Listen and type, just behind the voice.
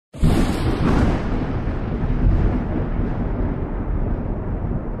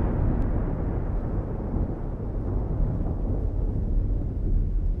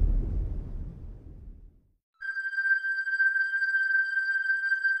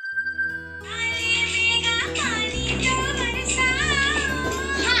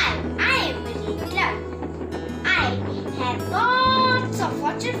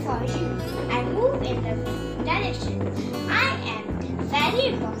water for you and move in the direction. I am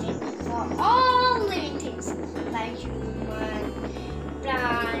very important for all living things like humans,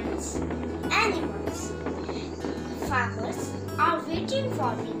 plants, animals. Farmers are waiting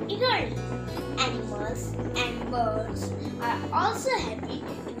for me eagerly. Animals and birds are also happy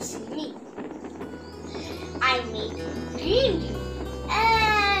to see me. I make greenery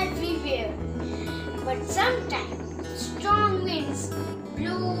everywhere, but sometimes strong winds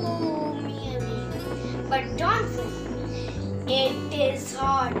blow me away. But don't worry, it is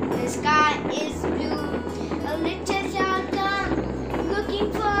hot, the sky is blue. A little child come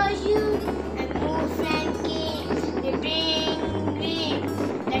looking for you, and more friends came, they bring rain.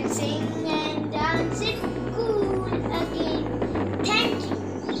 Let's sing and dance it cool again. Thank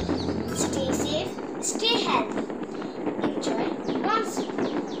you. Stay safe, stay healthy. Enjoy monsoon.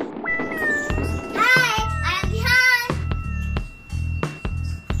 Hi, I am Vihan.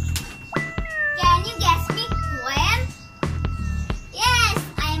 Can you guess me who I am? Yes,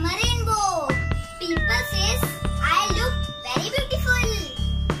 I am a rainbow. People say I look very beautiful.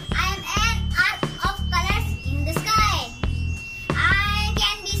 I am an arc of colors in the sky. I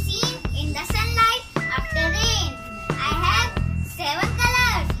can be seen in the sunlight after rain. I have 7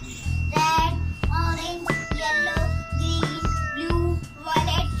 colors: red, orange, yellow, green, blue,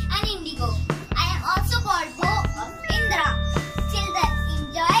 violet and indigo. I am also called Bow of Indra. Children,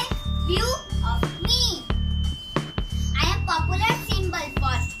 enjoy view of me. I am popular symbol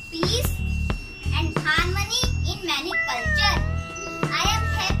for peace and harmony in many cultures. I am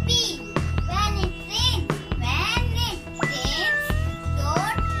happy when it rains. When it rains,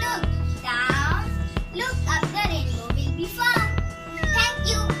 don't look down. Look up, the rainbow will be found. Thank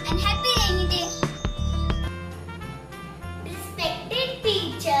you and happy rainy day. Respected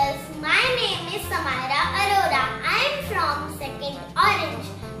teachers, my name is Samara Arora. I am from 2nd Orange.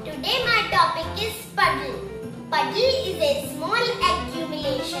 Today my topic is puddle. Puddle is a small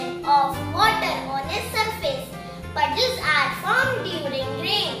accumulation of water on a surface. Puddles are formed during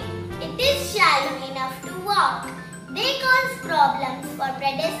rain. It is shallow enough to walk. They cause problems for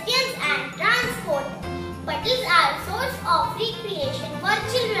pedestrians and transport. Puddles are source of recreation for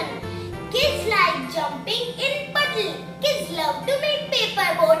children. Kids like jumping in puddle. Kids love to make paper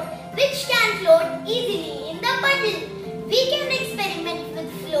boat which can float easily in the puddle. We can experiment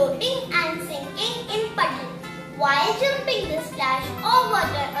with floating and sinking in puddle. While jumping, the splash of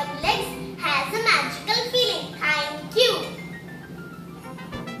water on legs has a magical feeling. Thank you.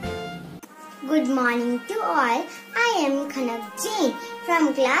 Good morning to all. I am Khanak Jain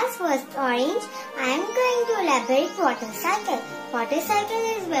from class 1st Orange. I am going to elaborate water cycle. Water cycle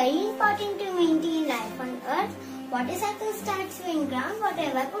is very important to maintain life on earth. Water cycle starts when groundwater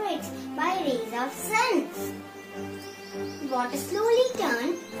evaporates by rays of sun. Water slowly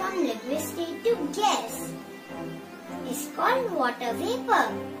turns from liquid state to gas. It's called water vapor.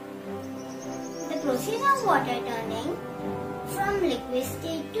 The process of water turning from liquid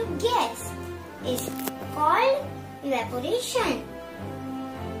state to gas is called evaporation.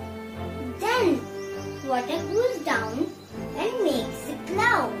 Then water cools down and makes a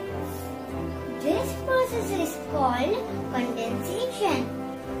cloud. This process is called condensation.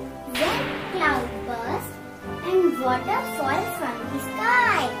 When cloud bursts and water falls from the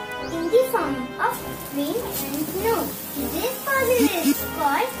sky in the form of rain and snow. This process is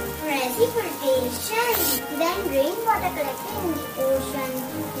called precipitation. Then rainwater collected in the ocean,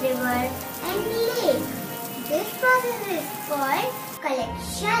 river and lake. This process is called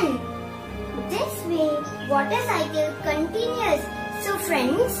collection. This way water cycle continues. So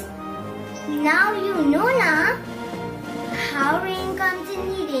friends, now you know how rain comes in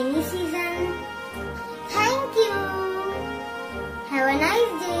the rainy season. Thank you. Have a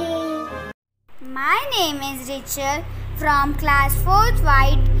nice day. My name is Rachel from class 4th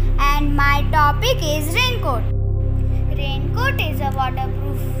White and my topic is raincoat. Raincoat is a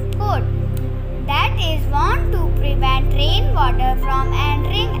waterproof coat that is worn to prevent rainwater from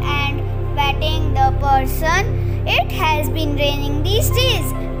entering and wetting the person. It has been raining these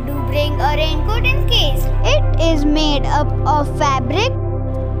days. Do bring a raincoat in case. It is made up of fabric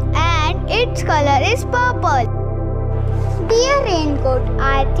and its color is purple. Dear raincoat,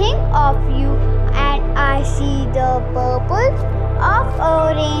 I think of you and I see the purple of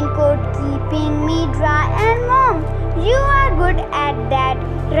a raincoat keeping me dry and warm. You are good at that.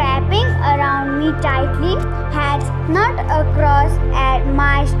 Wrapping around me tightly, hands not across at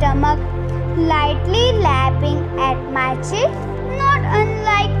my stomach, lightly lapping at my cheek, not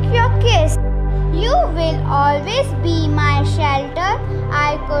unlike your kiss. You will always be my shelter.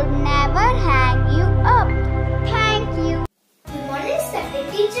 I could never hang you up. Thank you. Good morning,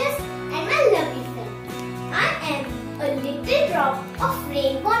 respected teachers, and my lovely friend. I am a little drop of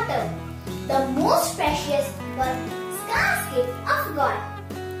rainwater, the most precious but scarce gift of God.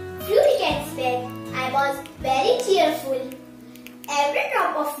 Few decades back, I was very cheerful. Every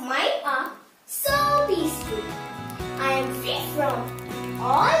drop of mine are so peaceful. I am free from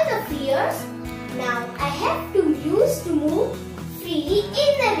all the fears. Now I have to use to move freely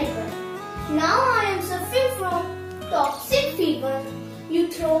in the river. Now I am suffering from toxic fever. You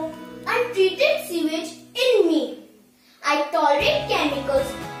throw untreated sewage in me. I tolerate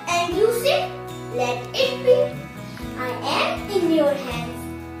chemicals and you say, let it be. I am in your hands.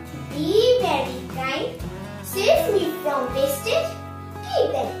 Be very kind. Save me from wastage.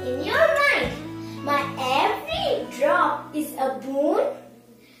 Keep them in your mind. My every drop is a boon.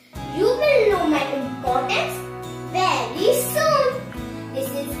 You will know my importance very soon. This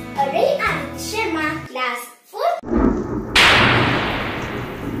is Aray Anand Sharma, class 4th.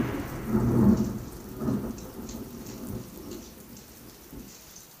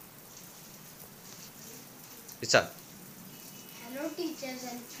 Richard. Hello teachers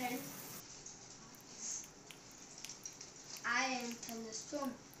and friends. I am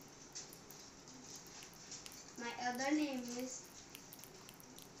Thunderstorm. My other name is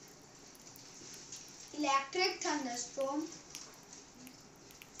Electric Thunderstorm,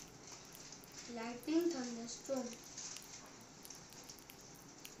 Lightning Thunderstorm.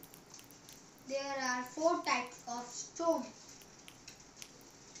 There are 4 types of storm: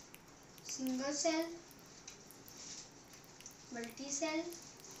 single cell, multi-cell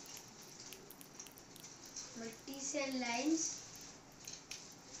lines,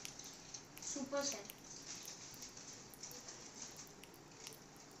 supercell.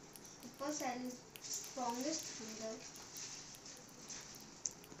 Supercell is strongest thunder.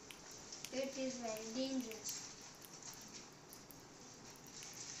 It is very dangerous.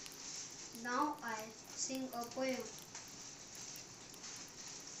 Now I sing a poem.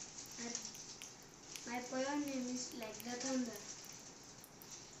 My poem name is Like the Thunder.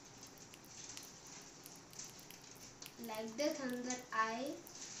 Like the thunder, I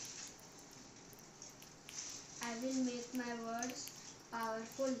will make my words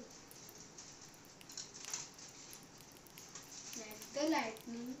powerful. Like the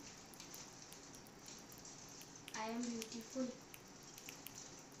lightning, I am beautiful.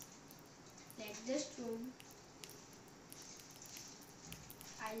 Like the storm,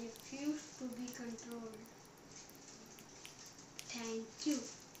 I refuse to be controlled. Thank you.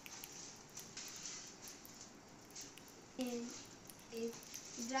 Name is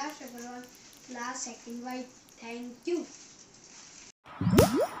Raj Agarwal, class 2nd White. Thank you.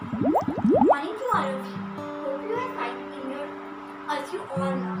 Morning to all of you. Hope you are fine in your, as you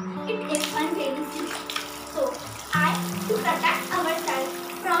all know, it is one rainy season. So, to protect ourselves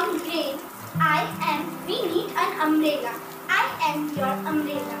from rain, we need an umbrella. I am your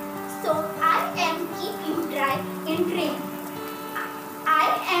umbrella. So, I am keep you dry in rain. I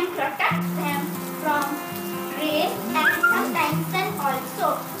am protect them from rain and sometimes sun also.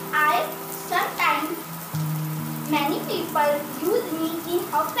 Sometimes many people use me in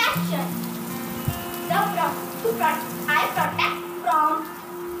a fashion. I protect from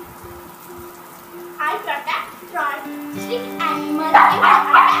strict animals if they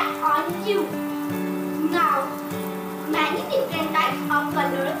attack on you. Now, many different types of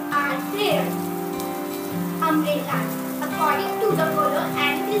colors are there. Umbrellas, according to the color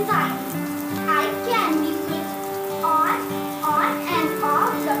and design. I can be switched on and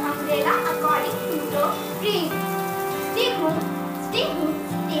off the umbrella according to the rain. Stay home, stay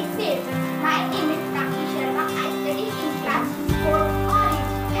safe. My name is Rakhi Sharma. I study in class 4 Orange.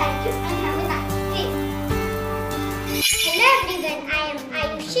 Thank you and have a nice day. Hello everyone, I am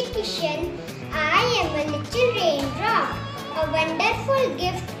Ayushi Kishan. I am a little raindrop, a wonderful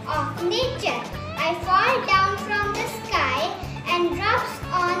gift of nature. I fall down from the sky and drops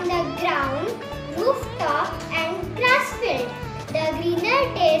on the ground, rooftop and grass field. The greener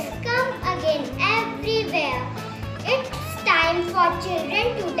days come again everywhere. It's time for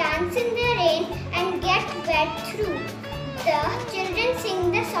children to dance in the rain and get wet through. The children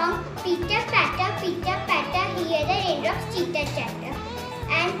sing the song Peter Patter, hear the raindrops chitter chatter,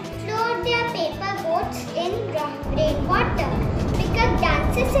 and float their paper boats in rainwater. Pickup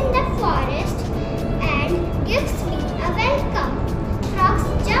dances in the forest and gives me a welcome. Frogs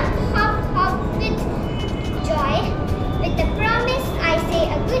jump, hop with joy. With a promise, I say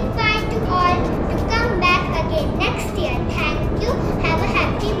a goodbye to all to come back again next year. Thank you. Have a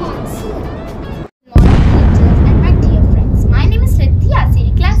happy monsoon. Morning teachers and my dear friends. My name is Riddhi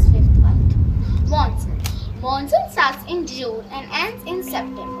Asiri, class 5th White. Monsoon. Monsoon starts in June and ends in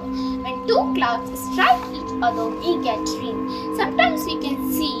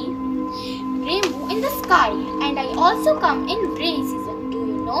sky, and I also come in rainy season. Do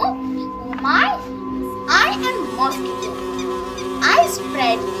you know who am I? I am mosquito. I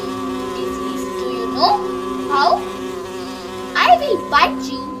spread disease. Do you know how? I will bite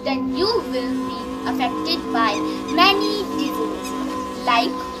you, then you will be affected by many diseases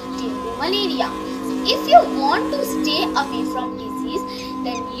like dengue, malaria. So if you want to stay away from disease,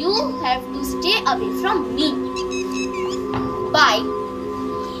 then you have to stay away from me. By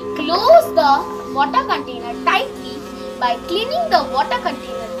close the water container tightly by cleaning the water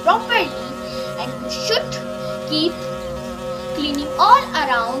container properly, and you should keep cleaning all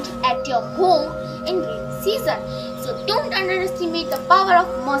around at your home in rainy season. So don't underestimate the power of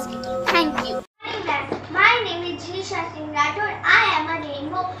mosquito. Thank you. My name is Jinisha Singh Rathod. I am a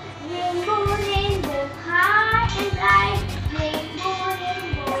rainbow, rainbow, rainbow, high and bright. Rainbow,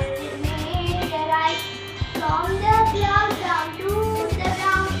 rainbow, made a rise. From the clouds down to the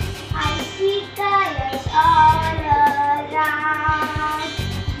ground, I see colors all around.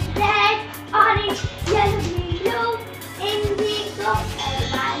 Red, orange, yellow, green, blue, indigo, and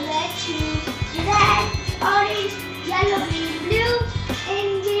violet hue. Red, orange, yellow, green, blue,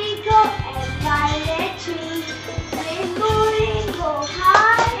 indigo, and violet hue. Rainbow, rainbow,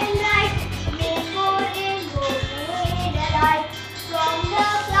 high and bright. Rainbow, rainbow, made a light. From the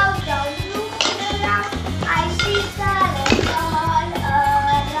clouds down to the ground, I see colors all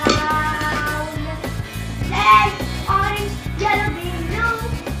around. Red, orange, yellow, green, blue,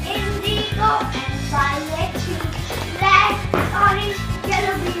 indigo, and violet hue. Red, orange,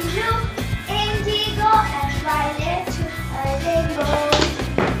 yellow, green, blue, indigo, and violet hue. A rainbow,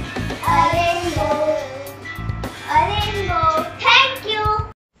 a rainbow, a rainbow. Thank you.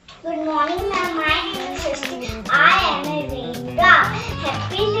 Good morning, ma'am. My name is Srishti. I am a raindrop.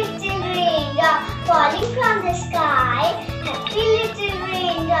 Happy little raindrop falling from the sky. Happy little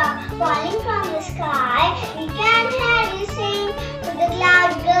raindrop falling from the sky. We can hear you sing to the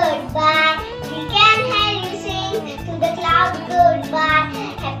cloud goodbye. We can hear you sing to the cloud goodbye.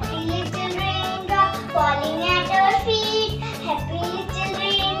 Happy little raindrop falling at our feet. Happy little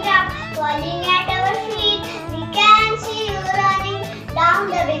raindrop falling at our feet. We can see you running down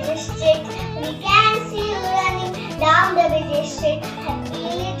the busy street. We can see you running down the busy street. Happy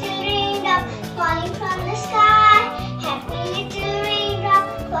little raindrop falling from the sky. Happy little raindrop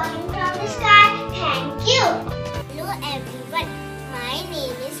falling from the sky. Thank you. Hello everyone. My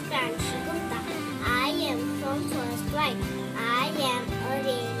name is Pranshi Gupta. I am from First White. I am a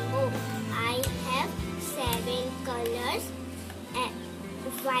rainbow. I have 7 colors: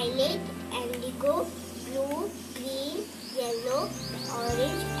 violet, indigo, blue, green, yellow,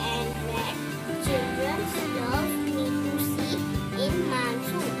 orange, and red. Children love me to see in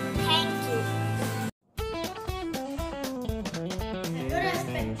monsoon. Thank you. Hello,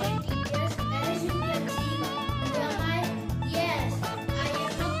 respected teachers. As you can see, who am I? Yes, I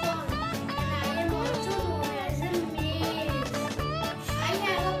am a pond, and I am also known as a maze. I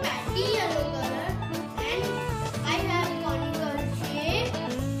have a patty yellow color, and I have conical shape.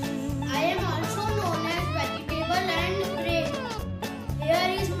 I am also known as vegetable and grape. Here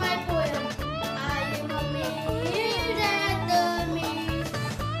is my poem. I am a maze at the maze.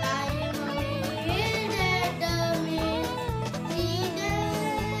 I am a maze at the maze. See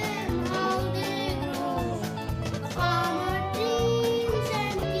them how they grow. A farmer trims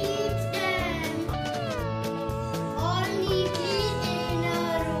and keeps them all neatly in a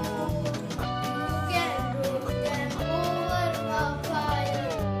row. You can roast them over a fire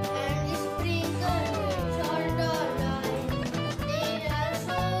and sprinkle with salt or lime. They are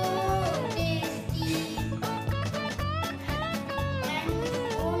so tasty and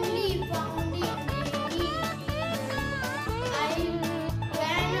only found in rainy season.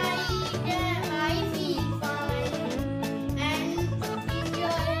 When I eat them, I feel fine and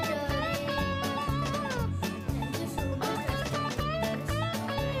enjoy the rain. Thank you so much.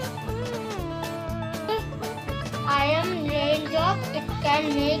 I am raindrop. It can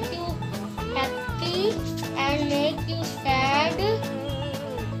make you happy and make you sad.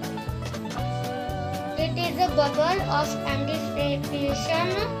 It is a bubble of anticipation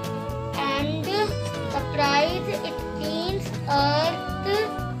and surprise. It cleans earth.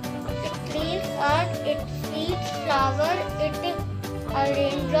 It feeds flower. A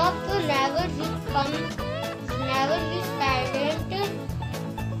raindrop never be silent.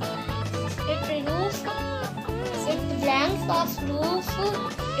 It blanks of roof.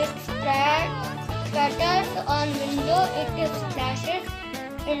 It splatters on window. It splashes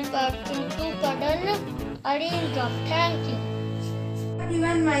into puddle. A raindrop. Thank you.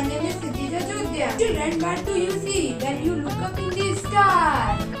 Everyone, my name is Siddhi Jodhya. Children, what do you see when you look up in the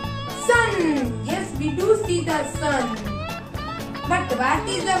sky? Sun. Yes, we we do see the sun. But what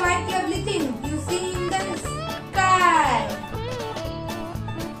is the white lovely thing you see in the sky?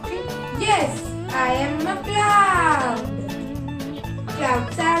 Yes, I am a cloud.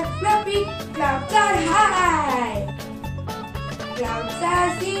 Clouds are fluffy, clouds are high. Clouds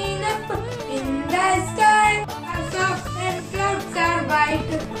are seen up in the sky. Clouds soft and clouds are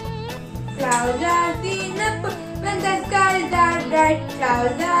white. Clouds are seen up when the skies are bright.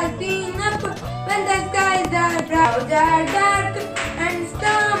 Clouds are seen up when the skies are bright. Clouds are dark and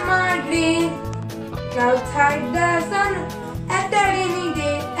storm are gray. Clouds hide the sun at a rainy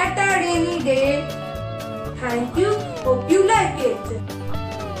day, at a rainy day. Thank you. Hope you like it.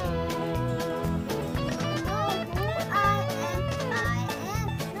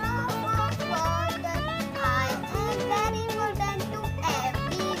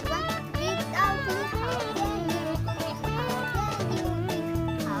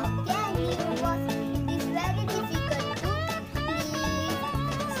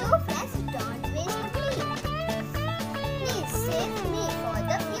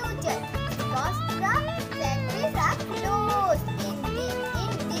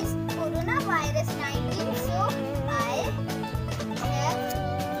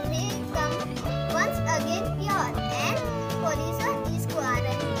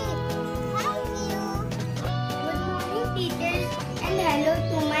 Hello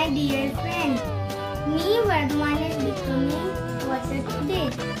to my dear friend. Me, Vardhaman, is becoming water today.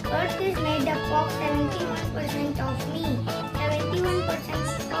 Earth is made up of 71% of me.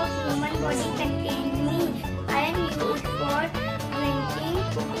 71% of human body contains me. I am used for drinking,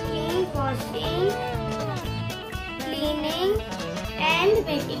 cooking, washing, cleaning and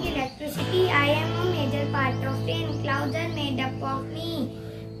making electricity. I am a major part of rain. Clouds are made up of me.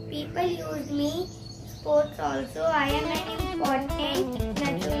 People use me. Sports also. I am an important